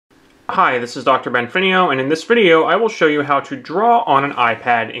Hi, this is Dr. Benfinio, and in this video I will show you how to draw on an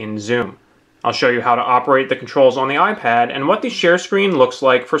iPad in Zoom. I'll show you how to operate the controls on the iPad and what the share screen looks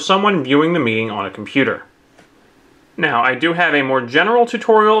like for someone viewing the meeting on a computer. Now, I do have a more general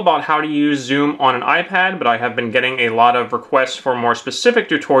tutorial about how to use Zoom on an iPad, but I have been getting a lot of requests for more specific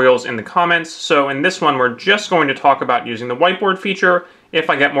tutorials in the comments, so in this one we're just going to talk about using the Whiteboard feature. If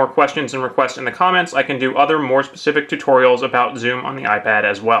I get more questions and requests in the comments, I can do other more specific tutorials about Zoom on the iPad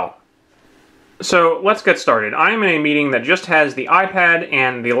as well. So let's get started. I am in a meeting that just has the iPad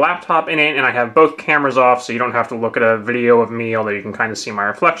and the laptop in it, and I have both cameras off so you don't have to look at a video of me, although you can kind of see my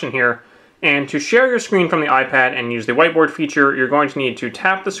reflection here. And to share your screen from the iPad and use the Whiteboard feature, you're going to need to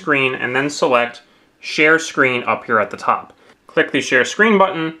tap the screen and then select Share Screen up here at the top. Click the Share Screen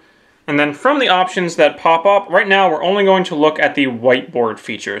button, and then from the options that pop up, right now we're only going to look at the Whiteboard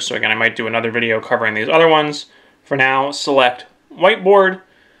feature. So again, I might do another video covering these other ones. For now, select Whiteboard.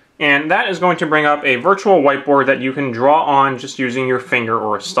 And that is going to bring up a virtual whiteboard that you can draw on just using your finger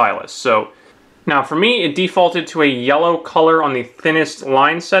or a stylus. So now for me, it defaulted to a yellow color on the thinnest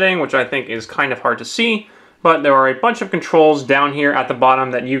line setting, which I think is kind of hard to see, but there are a bunch of controls down here at the bottom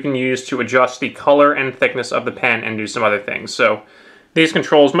that you can use to adjust the color and thickness of the pen and do some other things. So these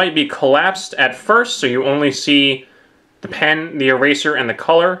controls might be collapsed at first, so you only see the pen, the eraser, and the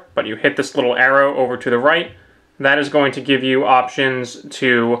color, but you hit this little arrow over to the right. That is going to give you options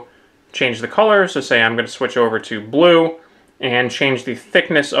to change the color. So say I'm going to switch over to blue and change the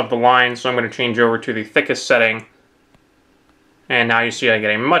thickness of the line. So I'm going to change over to the thickest setting. And now you see I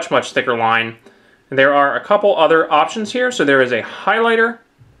get a much thicker line. There are a couple other options here. So there is a highlighter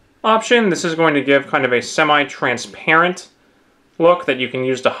option. This is going to give kind of a semi-transparent look that you can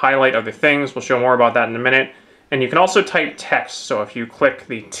use to highlight other things. We'll show more about that in a minute. And you can also type text. So if you click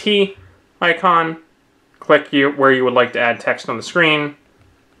the T icon, click where you would like to add text on the screen,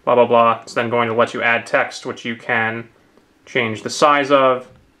 blah, blah, blah. It's then going to let you add text, which you can change the size of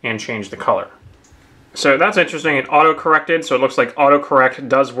and change the color. So that's interesting. It auto-corrected, so it looks like autocorrect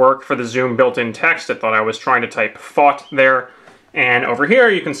does work for the Zoom built-in text. I thought I was trying to type fought there. And over here,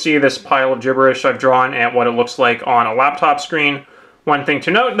 you can see this pile of gibberish I've drawn and what it looks like on a laptop screen. One thing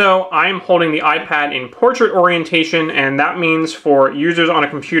to note, though, I'm holding the iPad in portrait orientation, and that means for users on a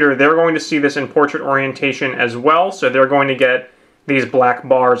computer, they're going to see this in portrait orientation as well, so they're going to get these black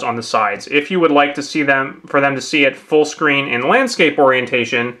bars on the sides. If you would like to see them, for them to see it full screen in landscape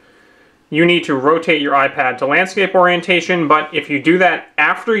orientation, you need to rotate your iPad to landscape orientation, but if you do that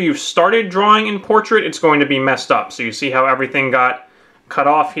after you've started drawing in portrait, it's going to be messed up. So you see how everything got cut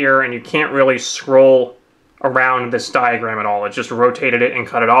off here, and you can't really scroll around this diagram at all. It just rotated it and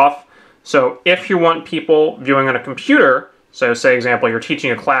cut it off. So if you want people viewing on a computer, so say example, you're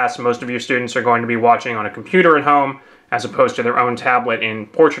teaching a class, most of your students are going to be watching on a computer at home, as opposed to their own tablet in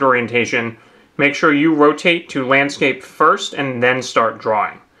portrait orientation, make sure you rotate to landscape first and then start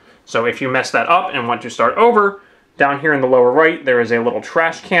drawing. So if you mess that up and want to start over, down here in the lower right, there is a little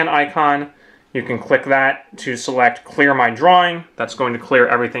trash can icon. You can click that to select Clear My Drawing. That's going to clear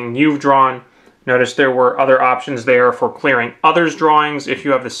everything you've drawn. Notice there were other options there for clearing others' drawings. If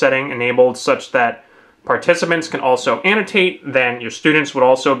you have the setting enabled such that participants can also annotate, then your students would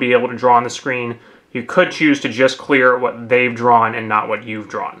also be able to draw on the screen. You could choose to just clear what they've drawn and not what you've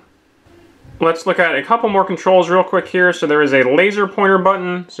drawn. Let's look at a couple more controls real quick here. So there is a laser pointer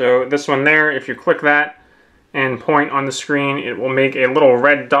button. So this one there, if you click that and point on the screen, it will make a little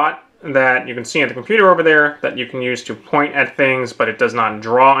red dot that you can see at the computer over there that you can use to point at things, but it does not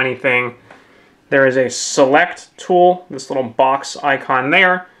draw anything. There is a select tool, this little box icon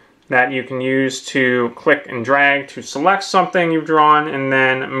there, that you can use to click and drag to select something you've drawn and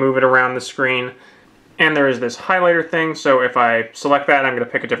then move it around the screen. And there is this highlighter thing, so if I select that, I'm going to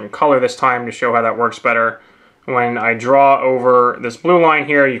pick a different color this time to show how that works better. When I draw over this blue line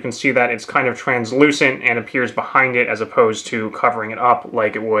here, you can see that it's kind of translucent and appears behind it as opposed to covering it up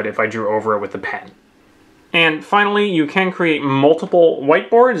like it would if I drew over it with a pen. And finally, you can create multiple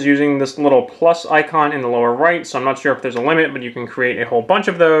whiteboards using this little plus icon in the lower right, so I'm not sure if there's a limit, but you can create a whole bunch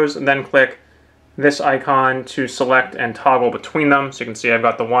of those, and then click this icon to select and toggle between them. So you can see I've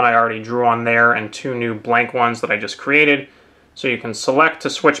got the one I already drew on there and two new blank ones that I just created. So you can select to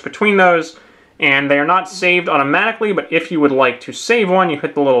switch between those, and they are not saved automatically, but if you would like to save one, you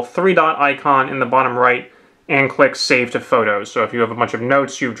hit the little three-dot icon in the bottom right and click Save to Photos. So if you have a bunch of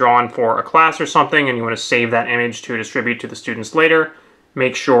notes you've drawn for a class or something and you want to save that image to distribute to the students later,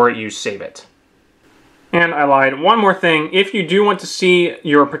 make sure you save it. And I lied, one more thing, if you do want to see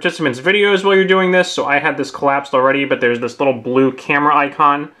your participants' videos while you're doing this, so I had this collapsed already, but there's this little blue camera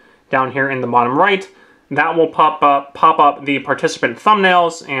icon down here in the bottom right. that will pop up the participant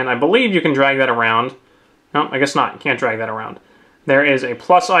thumbnails, and I believe you can drag that around. No, I guess not. You can't drag that around. There is a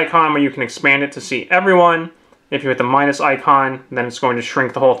plus icon where you can expand it to see everyone. If you hit the minus icon, then it's going to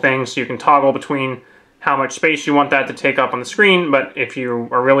shrink the whole thing, so you can toggle between how much space you want that to take up on the screen. But if you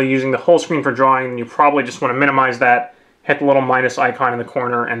are really using the whole screen for drawing, then you probably just want to minimize that. Hit the little minus icon in the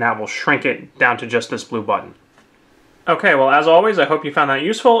corner, and that will shrink it down to just this blue button. Okay, well, as always, I hope you found that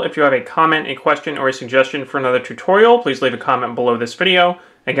useful. If you have a comment, a question, or a suggestion for another tutorial, please leave a comment below this video.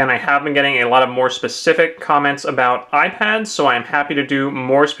 Again, I have been getting a lot of more specific comments about iPads, so I am happy to do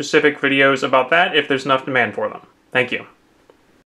more specific videos about that if there's enough demand for them. Thank you.